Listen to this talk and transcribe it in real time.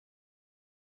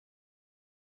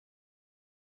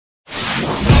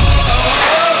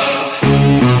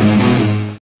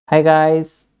Hi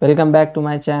guys, welcome back to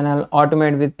my channel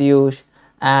Automate with Piyush,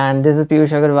 and this is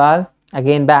Piyush Agarwal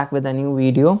again back with a new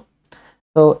video.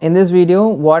 So in this video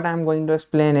what I'm going to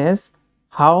explain is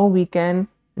how we can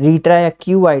retry a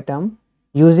queue item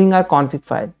using our config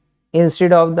file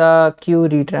instead of the queue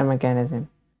retry mechanism.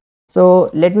 So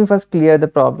let me first clear the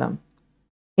problem.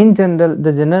 In general,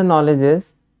 the general knowledge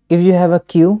is if you have a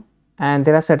queue and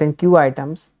there are certain queue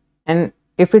items, and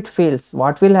if it fails,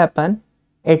 what will happen?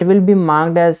 It will be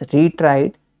marked as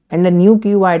retried and a new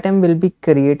queue item will be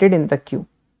created in the queue,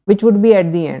 which would be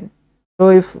at the end. So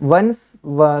if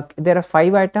there are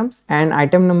 5 items and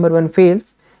item number 1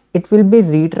 fails, it will be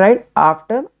retried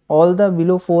after all the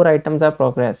below 4 items are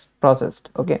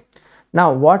processed. Okay.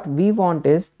 Now what we want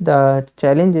is, the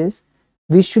challenge is,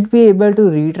 we should be able to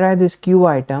retry this queue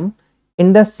item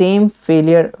in the same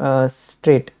failure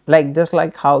state, like just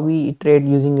like how we iterate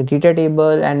using a data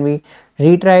table and we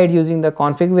retry it using the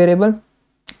config variable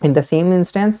in the same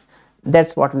instance.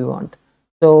 That's what we want.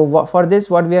 So for this,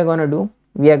 what we are going to do,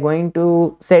 we are going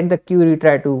to set the queue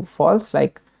retry to false.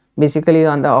 Like basically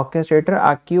on the orchestrator,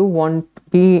 our queue won't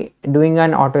be doing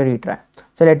an auto retry.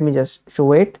 So let me just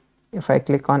show it. If I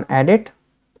click on edit,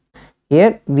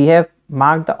 here we have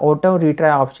marked the auto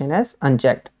retry option as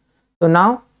unchecked. So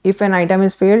now if an item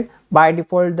is failed, by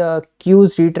default the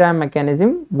queue's retry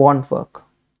mechanism won't work.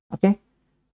 Okay.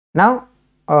 Now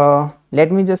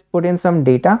let me just put in some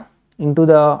data into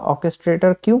the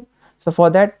orchestrator queue. So for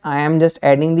that I am just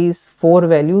adding these 4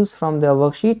 values from the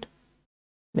worksheet.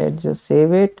 Let's just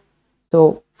save it.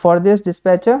 So for this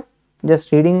dispatcher,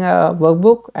 just reading a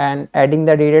workbook and adding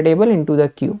the data table into the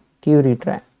queue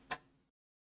retry.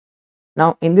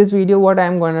 Now in this video what I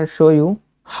am going to show you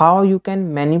how you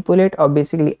can manipulate or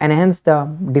basically enhance the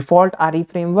default RE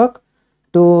framework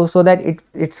to so that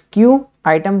its queue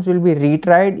items will be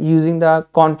retried using the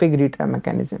config retry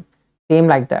mechanism, same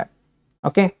like that.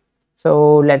 Okay,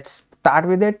 so let's start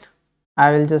with it.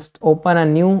 I will just open a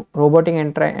new robotic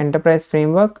enterprise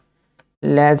framework.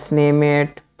 Let's name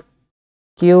it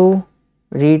queue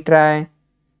retry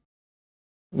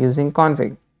using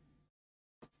config.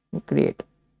 Create.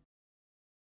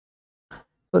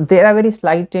 So there are very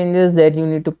slight changes that you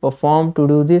need to perform to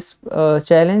do this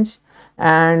challenge,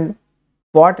 and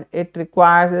what it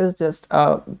requires is just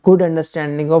a good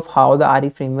understanding of how the RE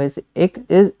framework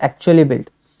is actually built.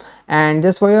 And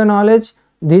just for your knowledge,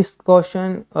 this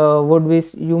question would be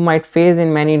you might face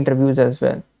in many interviews as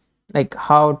well, like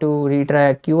how to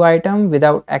retry a queue item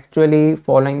without actually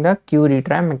following the queue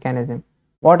retry mechanism.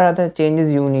 What are the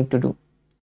changes you need to do?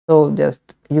 So just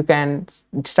you can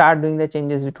start doing the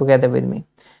changes together with me.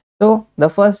 So the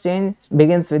first change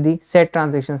begins with the set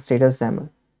transaction status XAML.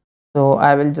 So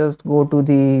I will just go to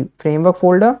the framework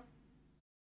folder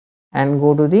and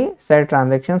go to the set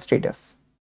transaction status.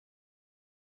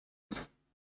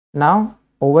 Now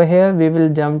over here we will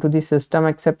jump to the system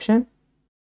exception.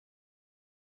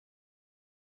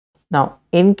 Now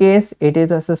in case it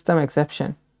is a system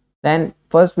exception, then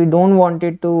first we don't want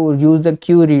it to use the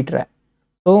queue retry.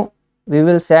 So we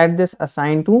will set this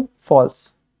assign to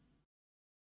false.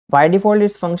 By default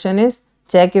its function is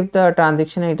check if the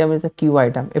transaction item is a queue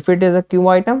item. If it is a queue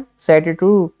item, set it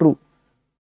to true,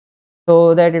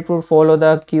 so that it would follow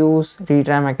the queue's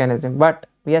retry mechanism. But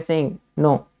we are saying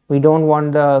no, we don't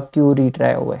want the queue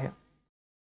retry over here.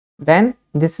 Then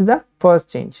this is the first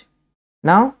change.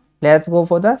 Now let's go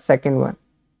for the second one.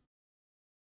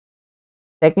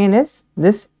 Second is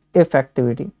this if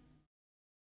activity.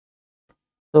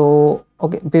 So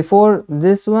okay, before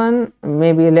this one,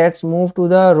 maybe let's move to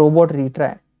the robot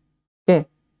retry. Okay,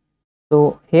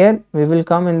 so here we will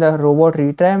come in the robot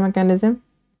retry mechanism,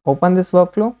 open this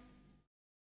workflow.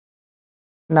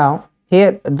 Now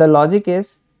here the logic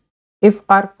is, if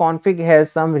our config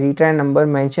has some retry number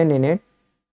mentioned in it,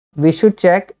 we should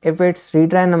check if its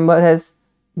retry number has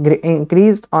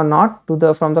increased or not to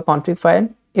the from the config file.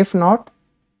 If not,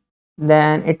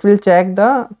 then it will check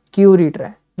the queue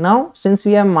retry. Now since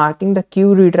we are marking the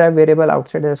queue retry variable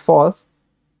outside as false,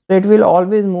 so it will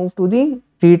always move to the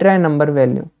retry number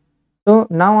value. So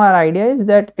now our idea is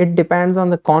that it depends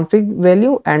on the config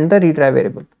value and the retry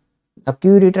variable. The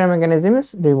queue retry mechanism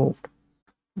is removed.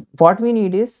 What we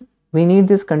need is, we need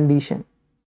this condition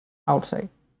outside.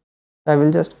 So I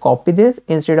will just copy this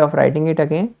instead of writing it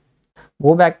again.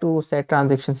 Go back to set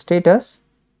transaction status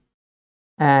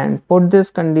and put this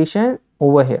condition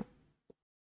over here,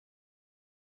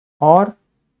 or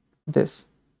this.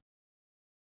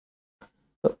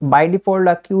 So by default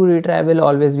a queue retry will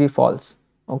always be false.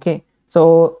 Okay,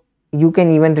 so you can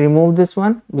even remove this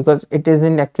one because it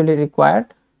isn't actually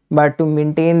required. but to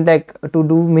maintain, like to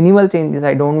do minimal changes,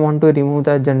 I don't want to remove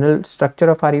the general structure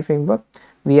of our framework.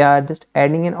 We are just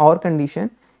adding an or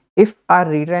condition if our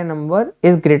retry number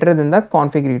is greater than the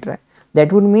config retry.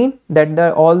 That would mean that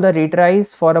all the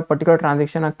retries for a particular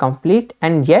transaction are complete,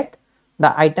 and yet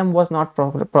the item was not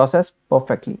processed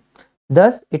perfectly.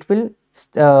 Thus it will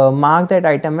mark that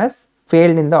item as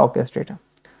failed in the orchestrator.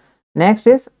 Next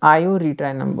is IO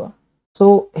retry number.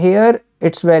 So here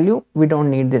its value, we don't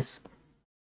need this.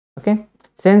 Okay,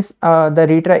 since the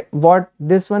retry, what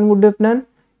this one would have done,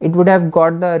 it would have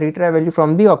got the retry value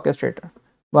from the orchestrator,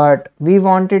 but we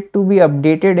want it to be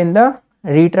updated in the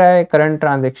retry current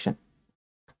transaction.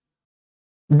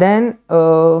 Then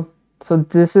so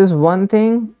this is one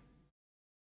thing.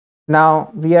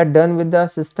 Now we are done with the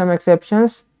system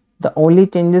exceptions. The only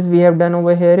changes we have done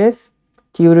over here is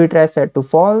queue retry set to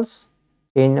false,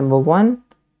 change number 1,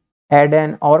 add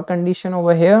an or condition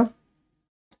over here,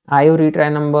 IO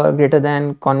retry number greater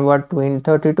than convert to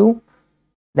int32,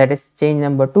 that is change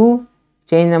number 2.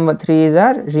 Change number 3 is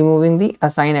our removing the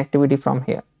assign activity from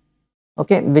here,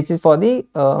 okay, which is for the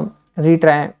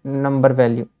retry number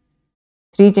value.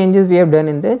 3 changes we have done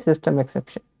in the system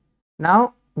exception.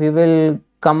 Now we will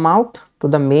come out to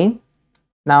the main.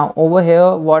 Now over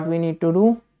here what we need to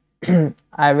do,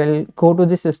 I will go to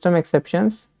the system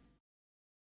exceptions.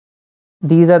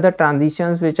 These are the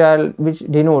transitions which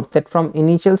denote that from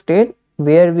initial state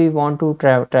where we want to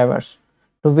traverse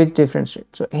to which different state.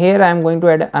 So here I am going to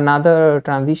add another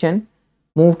transition,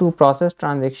 move to process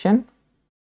transaction.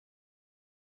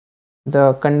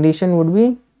 The condition would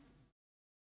be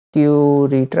queue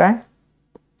retry,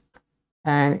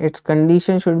 and its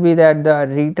condition should be that the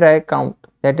retry count,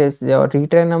 that is your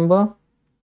retry number,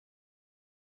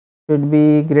 should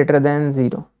be greater than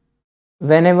 0.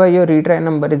 Whenever your retry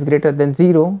number is greater than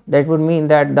 0, that would mean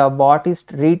that the bot is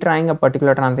retrying a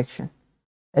particular transaction.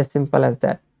 As simple as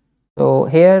that. So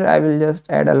here I will just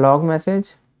add a log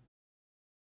message,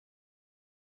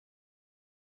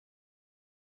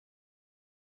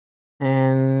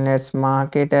 and let's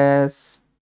mark it as,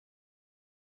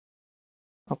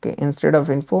 okay, instead of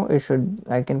info it should,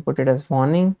 I can put it as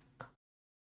warning,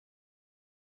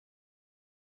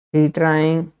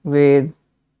 retrying with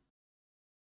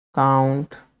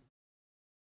count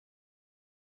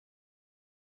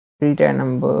retry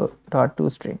number dot to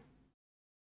string.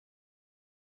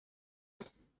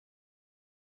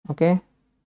 Okay,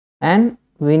 and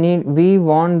we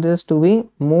want this to be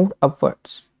moved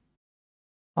upwards,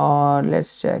 or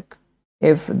let's check.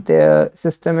 If the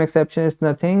system exception is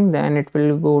nothing, then it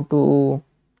will go to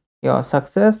your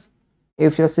success.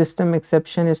 If your system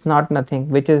exception is not nothing,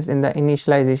 which is in the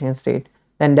initialization state,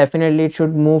 then definitely it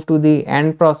should move to the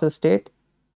end process state.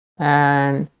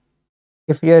 And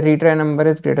if your retry number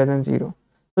is greater than 0,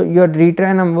 so your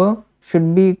retry number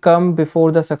should be come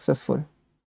before the successful.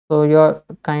 So your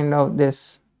kind of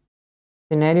this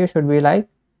scenario should be like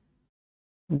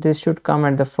this, should come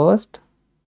at the first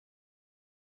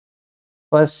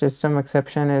system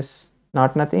exception is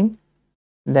not nothing,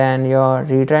 then your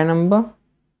retry number,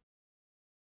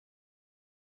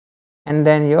 and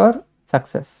then your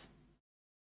success.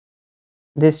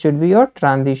 This should be your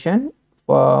transition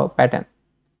for pattern.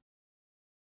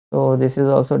 So this is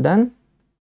also done.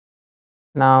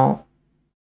 Now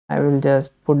I will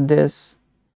just put this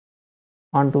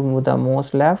onto the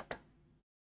most left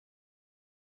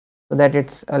so that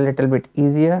it's a little bit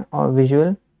easier or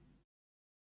visual.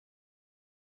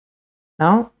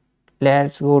 Now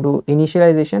let's go to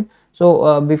initialization.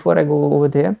 So before I go over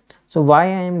there, so why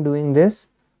I am doing this,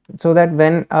 so that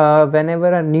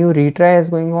whenever a new retry is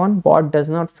going on, bot does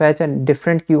not fetch a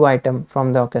different queue item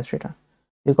from the orchestrator,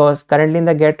 because currently in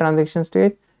the get transaction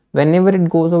state, whenever it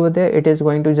goes over there, it is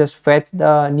going to just fetch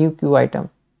the new queue item.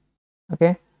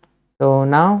 Okay, so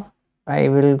now I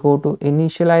will go to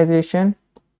initialization.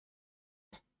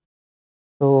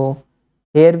 So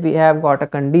here we have got a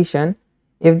condition,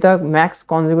 if the max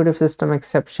consecutive system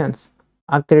exceptions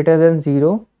are greater than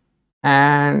 0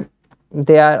 and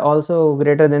they are also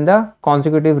greater than the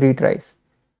consecutive retries.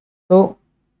 So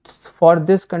for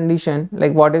this condition,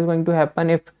 like what is going to happen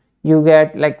if you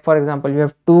get, like for example, you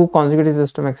have 2 consecutive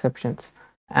system exceptions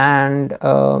and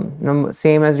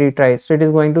same as retries, so it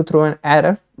is going to throw an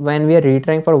error when we are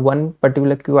retrying for one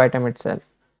particular queue item itself,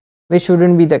 which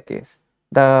shouldn't be the case.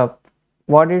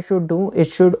 What it should do, it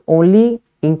should only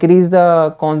increase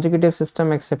the consecutive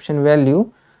system exception value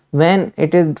when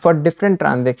it is for different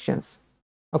transactions.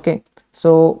 Okay,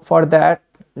 so for that,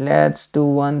 let's do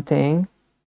one thing.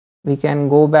 We can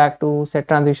go back to set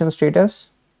transition status,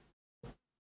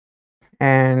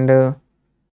 and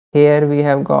here we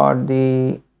have got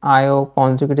the IO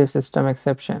consecutive system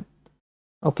exception.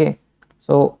 Okay,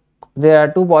 so there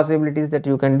are two possibilities that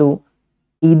you can do: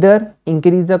 either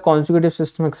increase the consecutive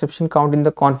system exception count in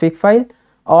the config file,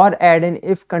 or add an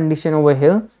if condition over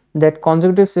here that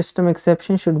consecutive system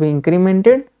exception should be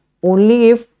incremented only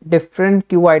if different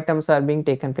queue items are being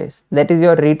taken place, that is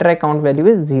your retry count value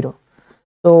is 0.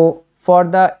 So for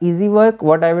the easy work,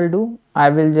 what I will do, I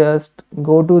will just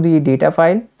go to the data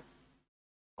file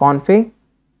config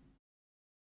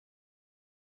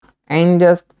and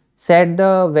just set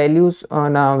the values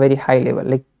on a very high level,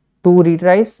 like 2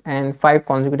 retries and 5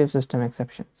 consecutive system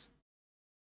exceptions.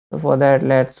 So for that,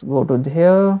 let's go to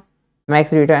here.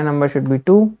 Max retry number should be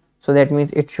 2, so that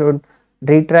means it should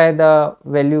retry the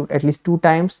value at least 2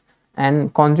 times,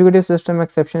 and consecutive system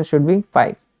exception should be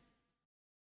 5.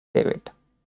 Save it.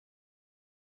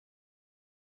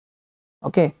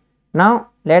 Okay, now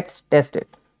let's test it.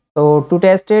 So to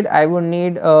test it, I would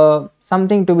need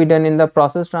something to be done in the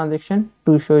process transaction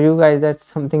to show you guys that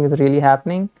something is really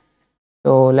happening.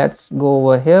 So let's go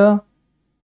over here.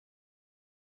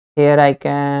 Here I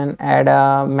can add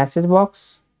a message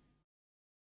box,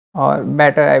 or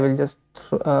better I will just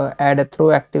add a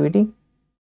throw activity.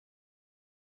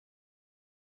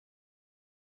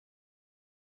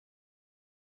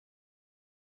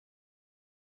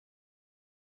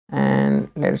 And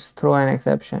let's throw an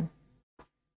exception,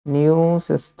 new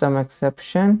system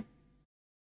exception,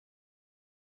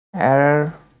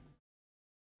 error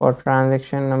for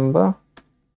transaction number,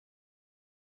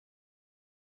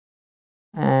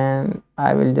 and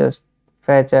I will just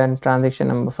fetch a transaction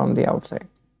number from the outside.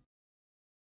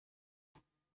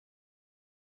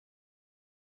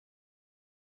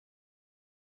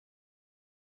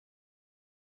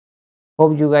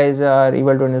 Hope you guys are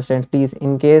able to understand. Please,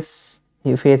 in case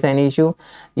you face any issue,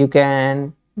 you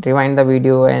can rewind the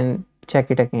video and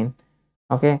check it again.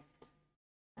 Okay,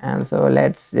 and so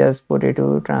let's just put it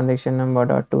to transaction number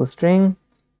dot to string,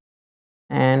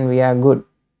 and we are good.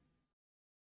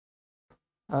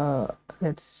 uh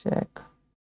let's check.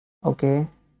 Okay,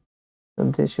 so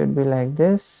this should be like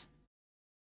this.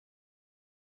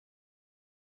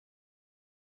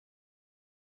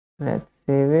 Let's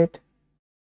save it,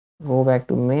 go back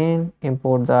to main,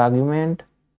 import the argument,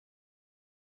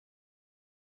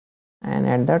 and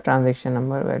add the transaction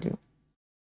number value.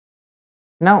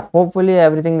 Now hopefully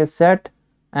everything is set,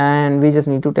 and we just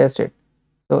need to test it.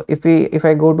 So if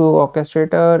I go to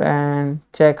orchestrator and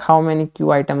check how many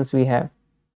queue items we have.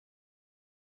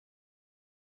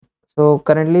 So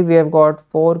currently we have got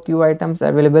 4 queue items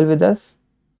available with us.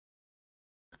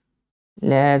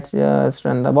 Let's just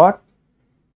run the bot.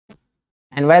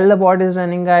 And while the bot is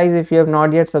running, guys, if you have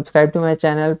not yet subscribed to my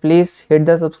channel, please hit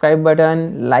the subscribe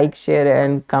button, like, share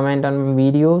and comment on my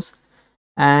videos.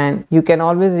 And you can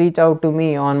always reach out to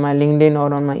me on my LinkedIn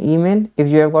or on my email if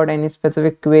you have got any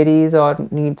specific queries or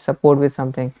need support with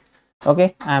something.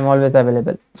 Okay, I'm always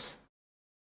available.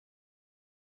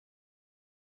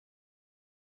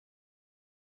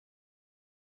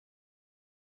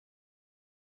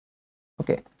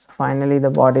 Okay, so finally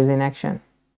the bot is in action.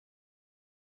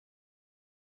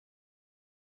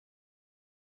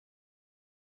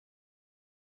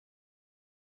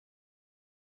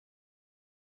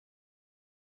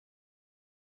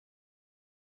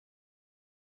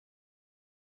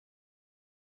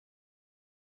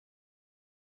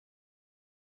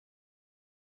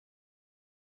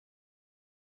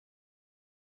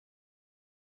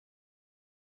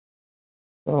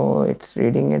 So it's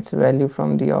reading its value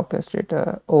from the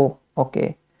orchestrator. Oh,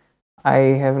 okay, I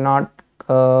have not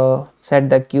set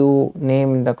the queue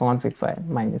name in the config file,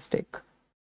 my mistake.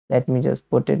 Let me just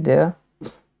put it there.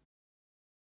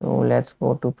 So let's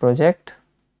go to project,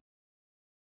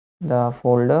 the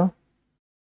folder,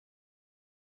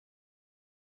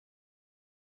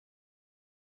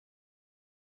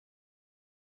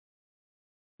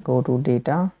 go to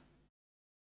data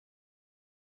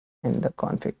and the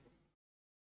config.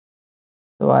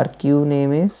 So our queue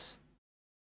name is,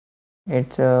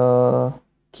 it's a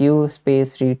queue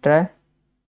space retry.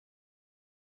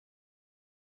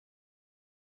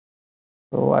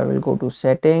 So I will go to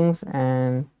settings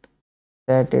and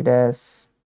set it as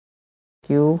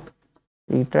queue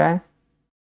retry.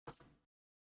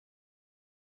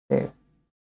 Save.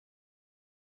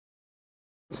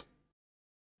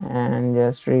 And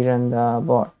just rerun the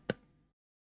bot.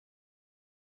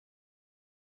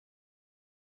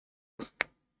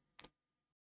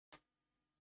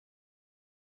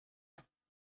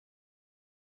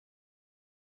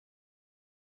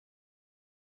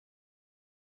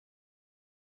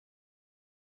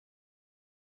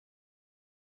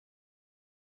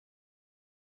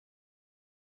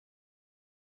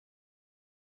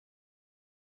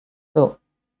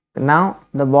 Now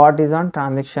the bot is on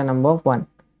transaction number 1,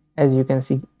 as you can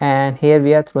see, and here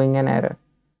we are throwing an error.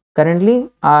 Currently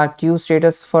our queue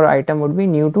status for item would be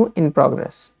new to in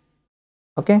progress.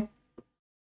 Okay,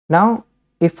 now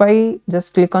if I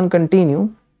just click on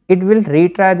continue, it will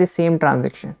retry the same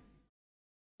transaction.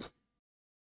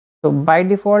 So by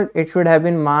default it should have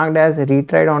been marked as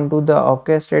retried onto the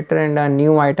orchestrator and a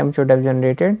new item should have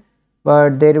generated,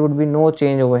 but there would be no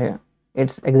change over here.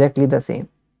 It's exactly the same.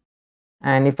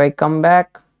 And if I come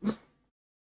back,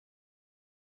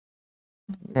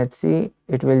 let's see,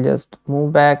 it will just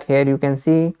move back. Here you can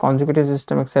see consecutive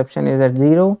system exception is at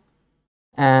 0,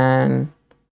 and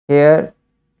here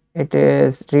it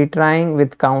is retrying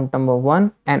with count number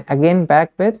 1, and again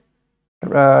back with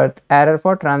error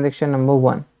for transaction number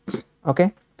 1.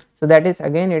 Okay, so that is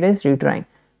again it is retrying.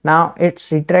 Now its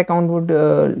retry count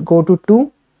would go to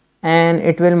 2, and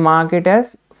it will mark it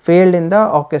as failed in the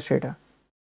orchestrator.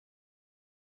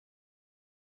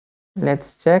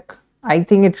 Let's check. I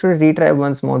think it should retry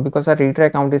once more because our retry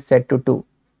count is set to 2.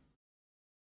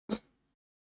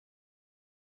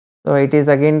 So it is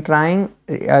again trying,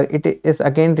 it is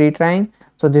again retrying.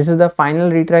 So this is the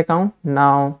final retry count.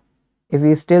 Now if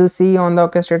we still see on the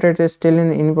orchestrator, it is still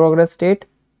in progress state,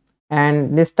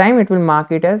 and this time it will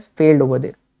mark it as failed over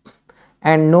there,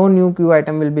 and no new queue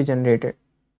item will be generated.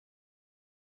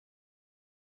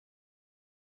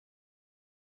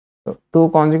 So 2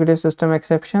 consecutive system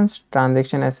exceptions,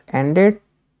 transaction has ended,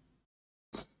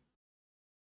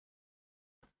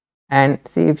 and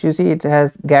see, if you see, it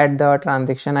has get the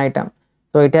transaction item,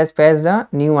 so it has fetched a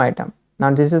new item.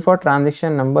 Now this is for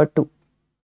transaction number 2,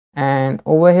 and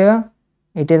over here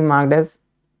it is marked as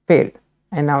failed,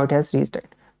 and now it has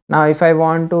restarted. Now if I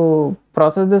want to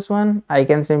process this one, I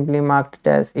can simply mark it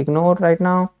as ignore right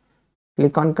now,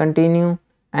 click on continue,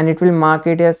 and it will mark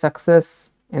it as success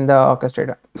in the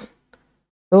orchestrator.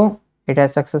 So it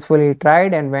has successfully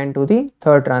tried and went to the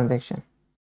third transaction.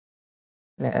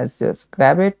 Let's just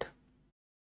grab it.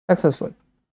 Successful.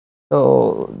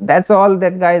 So that's all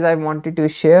that, guys, I wanted to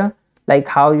share, like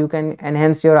how you can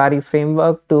enhance your RE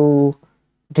framework to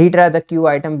retry the queue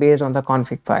item based on the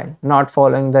config file, not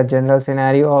following the general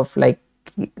scenario of like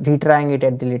retrying it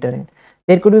at the later end.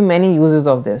 There could be many uses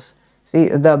of this. See,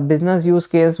 the business use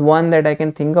case one that I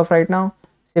can think of right now,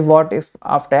 say what if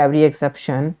after every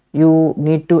exception you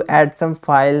need to add some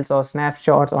files or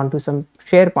snapshots onto some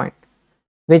SharePoint,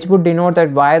 which would denote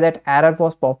that why that error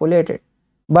was populated,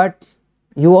 but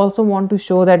you also want to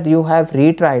show that you have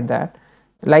retried that.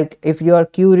 Like if your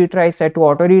queue retry is set to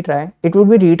auto retry, it would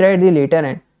be retried the later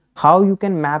end. How you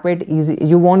can map it easy,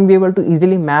 you won't be able to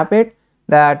easily map it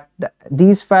that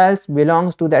these files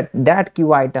belongs to that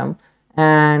queue item,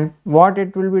 and what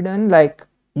it will be done, like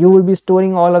you will be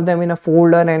storing all of them in a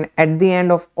folder, and at the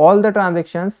end of all the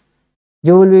transactions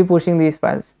you will be pushing these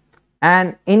files,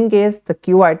 and in case the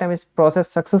queue item is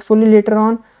processed successfully later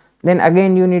on, then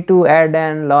again you need to add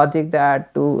an logic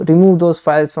that to remove those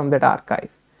files from that archive.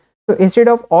 So instead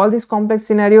of all these complex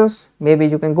scenarios, maybe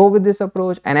you can go with this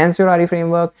approach, enhance your RE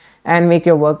framework and make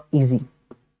your work easy.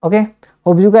 Okay,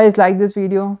 hope you guys like this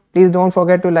video. Please don't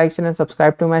forget to like, share and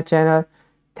subscribe to my channel.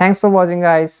 Thanks for watching,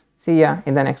 guys. See ya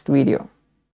in the next video.